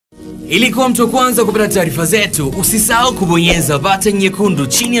Ili kuwa mtu wa kwanza kupata taarifa zetu, usisahau kubonyeza button nyekundu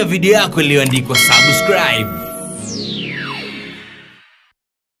chini ya video yako iliyoandikwa subscribe.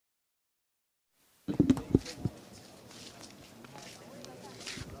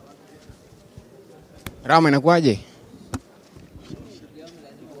 Rama, inakuaje?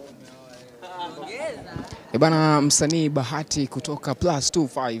 Bana, msanii Bahati kutoka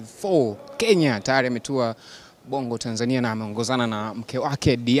 +254 Kenya tayari ametua Bongo Tanzania na ameongozana na mke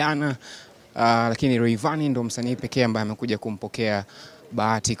wake Diana, lakini Rayvann ndo msanii pekee ambaye amekuja kumpokea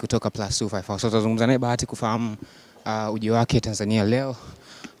Bahati kutoka +254. So tutazungumza naye Bahati kufahamu ujio wake Tanzania leo,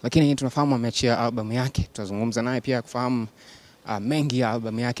 lakini tunafahamu ameachia album yake. Tutazungumza naye pia kufahamu mengi ya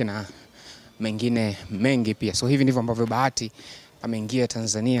album yake na mengine mengi pia. So hivi ndivyo ambavyo Bahati ameingia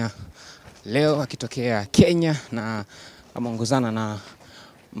Tanzania leo akitokea Kenya na ameongozana na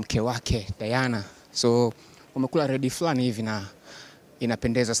mke wake Diana. So wamekula ready fulani hivi na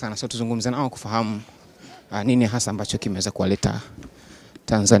inapendeza sana. So tuzungumze nao kufahamu nini hasa ambacho kimeweza kuwaleta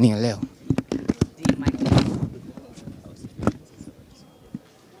Tanzania leo.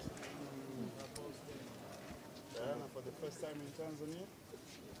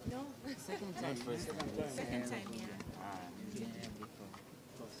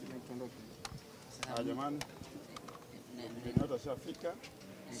 Jamani, tutashafika.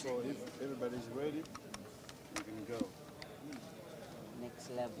 So if everybody's ready, we can go. Next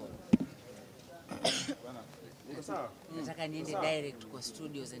level. Bana, uko sawa? Nataka niende direct kwa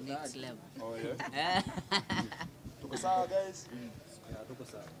studios the next level. Oh yeah. Tuko sawa guys? Yeah, tuko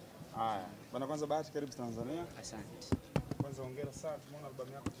sawa. Haya. Bana, kwanza Bahati, karibu Tanzania. Asante. Kwanza hongera sana, tumeona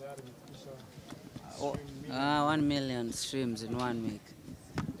albamu yako tayari imefikisha 1 million streams in 1 week.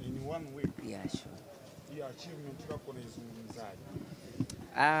 In 1 week. Yeah, sure. Hiyo achievement yako unaizungumzaje?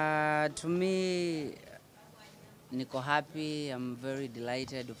 To me, niko happy. I'm very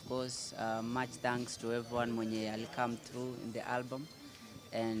delighted, of course. Much thanks to everyone mwenye ali come through in the album,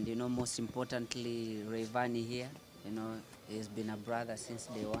 and you know, most importantly, Rayvann here. You know, he's been a brother since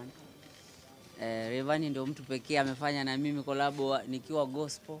day one. Rayvann ndio mtu pekee amefanya na mimi collabo nikiwa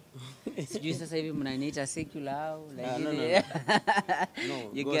gospel. Sijui sasa hivi mnaniita secular au lakini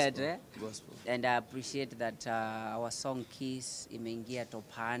no, you gospel, get gospel. And I appreciate that our song Kiss imeingia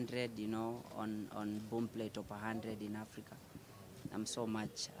top 100, you know, on Boomplay top 100 in Africa. I'm so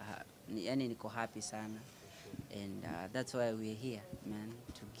much yani niko happy sana, and that's why we're here, man,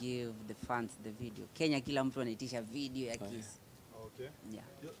 to give the fans the video. Kenya kila mtu anaitisha video ya Kiss. Okay. Yeah.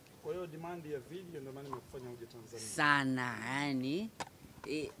 Kwa hiyo demand ya video ndio maana nimekufanya uje Tanzania. Sana, yani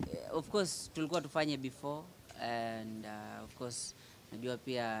of course tulikuwa tufanye before, and of course najua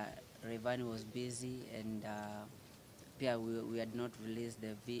pia Rayvann was busy, and pia we had not released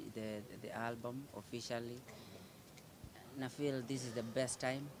the album officially. And I feel this is the best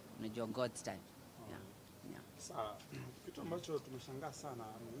time, najua God's time. Yeah. Sawa. Kitu ambacho tumeshangaa sana,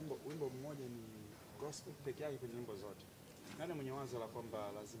 wimbo mmoja ni gospel pekee yake kwenye nyimbo zote. Nani mwenye wazo la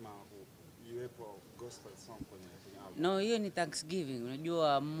kwamba lazima iwepo gospel song kwenye album? No, hiyo ni Thanksgiving.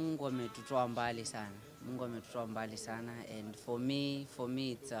 Unajua Mungu ametutoa mbali sana. Mungu ametutoa mbali sana, and for me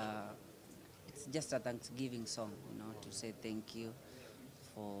it's just a Thanksgiving song, you know, to say thank you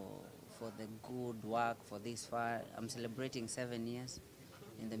for the good work for this far. I'm celebrating 7 years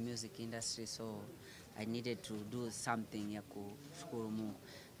in the music industry, so I needed to do something ya kushukuru Mungu.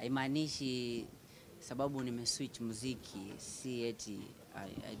 Haimaanishi sababu nimeswitch muziki, si eti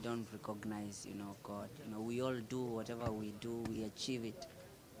I don't recognize, you know, God. You know, we all do whatever we do, we achieve it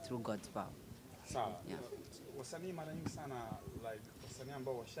through God's power. Sawa. Yeah. Wasanii mara nyingi sana, like wasanii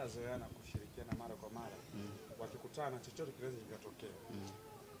ambao washazoeana kushirikiana mara kwa mara, wakikutana chochote kinaweza kikatokea.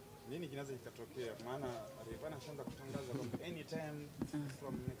 Nini kinaweza kikatokea? Maana Rayvann ashaanza kutangaza kwamba anytime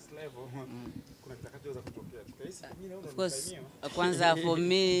from next level kuna kitakachoweza kutokea. Tukahisi pengine Of course, kwanza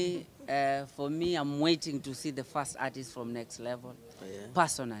for me I'm waiting to see the first artist from next level.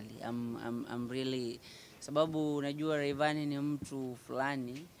 Personally, I'm really, sababu unajua Rayvann ni mtu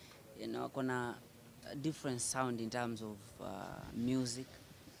fulani, you know, kuna different sound in terms of music.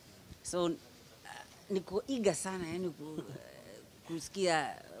 So niko eager sana, yani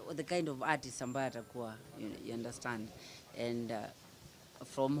kusikia the kind of artist ambaye atakuwa, you understand. And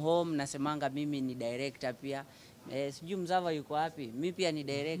from home nasemanga mimi ni director pia. Sijui Mzava yuko wapi? Mimi pia ni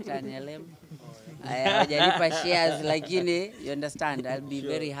director NLM. Hajalipa shares, lakini you understand, I'll be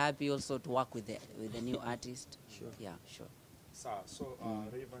very happy also to work with the new artist. Sure. Yeah, sure. Sawa. So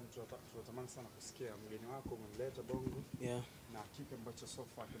Rayvann, tunatamani sana kusikia mgeni wako umemleta Bongo. Yeah. Na kipi ambacho so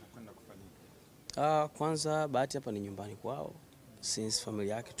far kinakwenda kufanyika? Kwanza Bahati hapa ni nyumbani kwao, since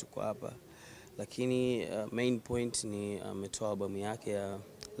familia yake tuko hapa. Lakini main point ni ametoa albamu yake ya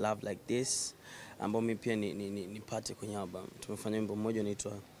Love Like This, ambao mimi pia nipate kwenye album. Tumefanya wimbo mmoja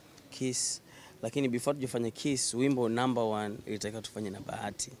unaitwa Kiss, lakini before tujafanya Kiss, wimbo number 1 ilitaka tufanye na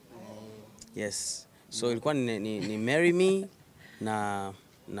Bahati. Yes. So ilikuwa ni Marry Me na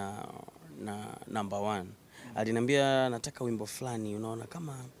number 1. Aliniambia nataka wimbo fulani, unaona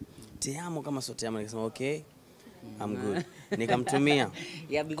kama te amo kama so te amo, nikasema okay, I'm good. Nikamtumia.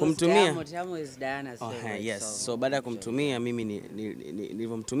 Yeah, because te amo is Diana's favorite. Yes. So baada ya kumtumia mimi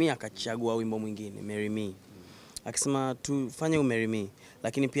nilivyomtumia akachagua wimbo mwingine, Marry Me. Akisema tufanye Marry Me,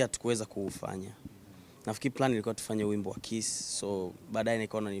 lakini pia tukuweza kuufanya. Nafikiri plan ilikuwa tufanye wimbo wa Kiss. So baadaye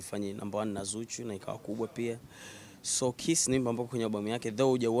nikaona nifanye number 1 na Zuchu na ikawa kubwa pia. So Kiss ni wimbo ambao kwenye albamu yake, though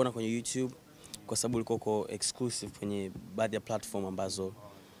hujauona kwenye YouTube kwa sababu ulikuwa exclusive kwenye baadhi ya platform ambazo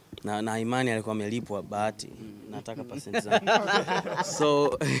na imani alikuwa amelipwa Bahati. Nataka percent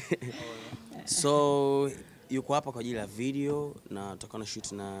zangu. So yuko hapa kwa ajili ya video na tutakuwa na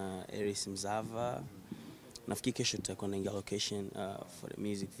shoot na Eris Mzava. Nafikiri kesho tutakuwa na location for the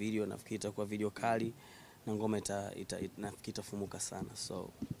music video. Nafikiri itakuwa video kali na ngoma nafikiri itafumuka sana. So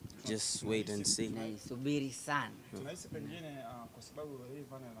just wait and see. Naisubiri sana. Tunahisi pengine kwa sababu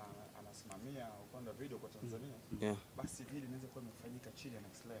Rayvann anasimamia upande wa video kwa Tanzania. Yeah. Basi video inaweza kuwa imefanyika chini ya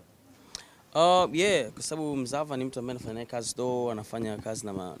Next Level. Yeah, kwa sababu Mzava ni mtu ambaye anafanya kazi anafanya kazi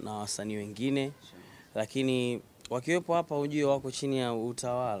na wasanii wengine. Lakini wakiwepo hapa ujue wako chini ya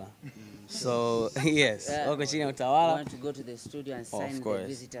utawala. So yes, wako chini ya utawala. I want to go to the studio and sign the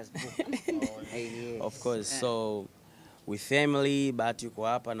visitors book. Yes. Of course. So with family, Bahati yuko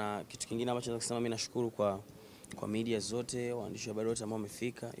hapa, na kitu kingine ambacho nataka kusema, mimi nashukuru kwa media zote, waandishi wa habari wote ambao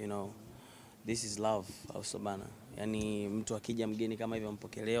wamefika. You know, this is love also bana. Yani mtu akija mgeni kama hivi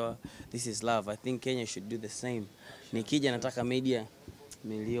ampokelewa, this is love. I think Kenya should do the same. Nikija nataka media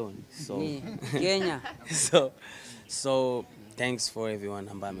milioni. So Kenya. so thanks for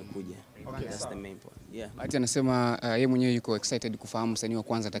everyone ambaye amekuja. That's the main point. Yeah. Bahati anasema yeye mwenyewe yuko excited kufahamu msanii wa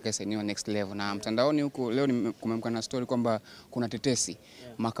kwanza atakayesainiwa Next Level, na mtandaoni huko leo kumemka na story kwamba kuna tetesi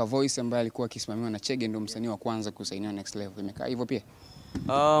Maka Voice ambaye alikuwa akisimamiwa na Chege ndio msanii wa kwanza kusainiwa Next Level. Imekaa hivyo pia?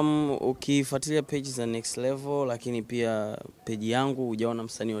 Ukifuatilia page za Next Level, lakini pia page yangu hujaona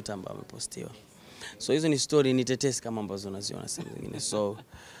msanii wote ambaye amepostiwa. So hizo ni story, ni tetesi kama ambazo unaziona sehemu zingine. So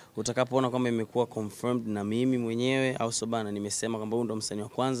utakapoona kwamba imekuwa confirmed na mimi mwenyewe au so bana nimesema kwamba huyu ndo msanii wa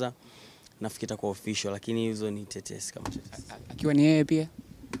kwanza, nafikiri itakuwa official, lakini hizo ni tetesi kama tetesi. Akiwa ni yeye pia?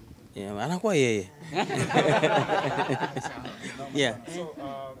 Yeah, anakuwa yeye. Yeah. So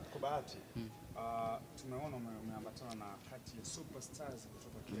kwa Bahati tumeona umeambatana na kati ya superstars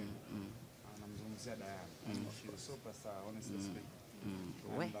kutoka Kenya. Anamzungumzia Diana. She is superstar, honestly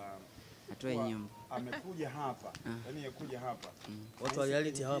speaking. Atoe nyimbo. Amekuja hapa. Yaani yakuja hapa. Watu wa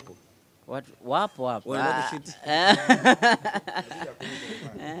reality hawapo. Watu wapo hapa.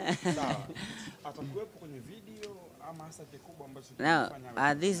 Sawa. Atakuwepo kwenye video ama hasa kikubwa ambacho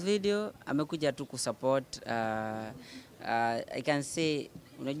kinafanya? This video amekuja tu kusupport. I can say,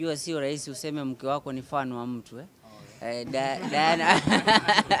 unajua sio rahisi useme mke wako ni fan wa mtu Diana.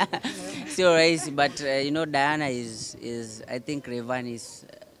 Sio rahisi, but you know Diana is I think Rayvann is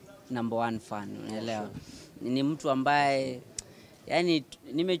number 1 fan, unaelewa. Ni mtu ambaye yani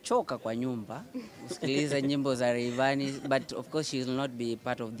nimechoka kwa nyumba kusikiliza nyimbo za Rayvann, but of course she will not be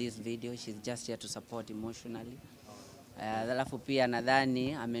part of this video. She's just here to support emotionally. Alafu pia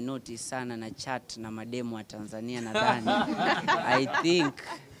nadhani amenotice sana na chat na mademo wa Tanzania, nadhani I think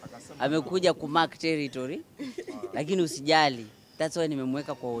amekuja kumark territory, lakini usijali, that's why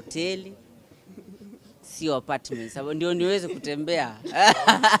nimemweka kwa hoteli sio apartment, sababu ndio niweze kutembea.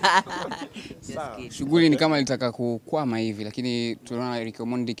 Shughuli ni kama ilitaka kukwama hivi, lakini tunaona Eric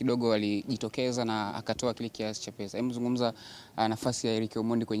Omondi kidogo alijitokeza na akatoa kile kiasi cha pesa. Hebu zungumza nafasi ya Eric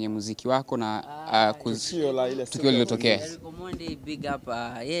Omondi kwenye muziki wako na tukio lilotokea. Eric Omondi, big up.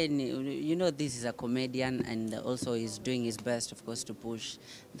 You know, this is a comedian and also is doing his best, of course, to push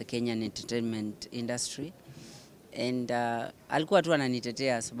the Kenyan entertainment industry. And alikuwa tu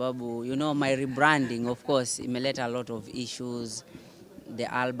ananitetea sababu you know my rebranding of course imeleta a lot of issues. The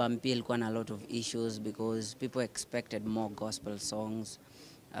album pia ilikuwa na a lot of issues because people expected more gospel songs,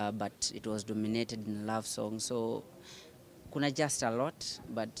 but it was dominated in love songs. So kuna just a lot,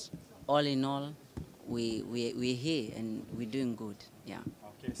 but all in all we're here and we're doing good. Yeah.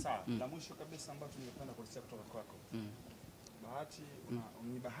 Okay, sawa. La mwisho kabisa ambacho ningependa kusikia kutoka kwako. Bahati,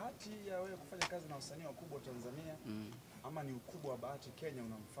 ni bahati ya wewe kufanya kazi na wasanii wakubwa Tanzania ama ni ukubwa wa Bahati Kenya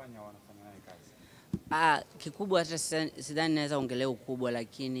unamfanya wanafanya naye kazi? Kikubwa hata sidhani naweza ongelea ukubwa,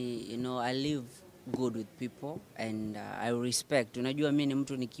 lakini you know I live good with people and I respect. Unajua mimi ni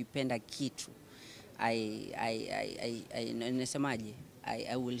mtu nikipenda kitu nasemaje,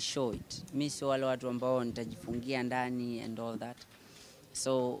 I will show it. Mi sio wale watu ambao nitajifungia ndani and all that.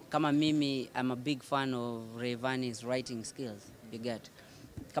 So kama mimi, I'm a big fan of Rayvann's writing skills. You get.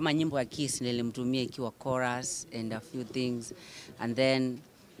 Kama nyimbo ya Kiss nilimtumia ikiwa chorus and a few things, and then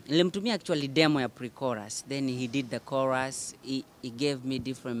nilimtumia actually demo ya pre-chorus, then he did the chorus. He gave me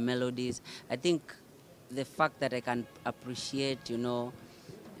different melodies. I think the fact that I can appreciate, you know,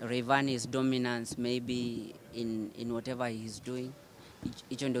 Rayvann's dominance maybe in whatever he's doing,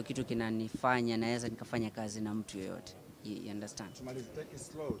 hicho ndio kitu kinanifanya naweza nikafanya kazi na mtu yoyote. You understand? Tumalize, take it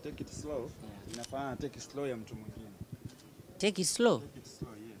slow, take it slow. Yeah. Inafanana take it slow ya mtu mwingine. Take it slow? Take it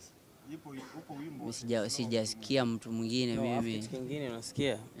slow, yes. Upo wimbo. Sijasikia mtu mwingine mimi. Kitu kingine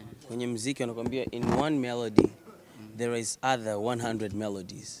unasikia kwenye muziki wanakuambia in one melody there is other 100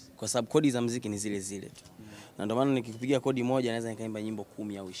 melodies. Kwa sababu kodi za muziki ni zile zile tu. Na ndio maana nikipiga kodi moja naweza nikaimba nyimbo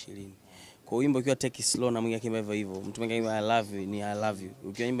 10 au 20. Kwa wimbo ukiwa take it slow na mwingine akaimba hivyo hivyo, mtu mwingine akaimba I love you ni I love you.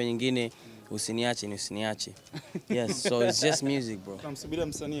 Ukiwa nyimbo nyingine usiniache ni usiniache. Yes, so it's just music, bro. Tunamsubiria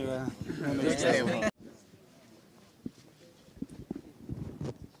msanii wa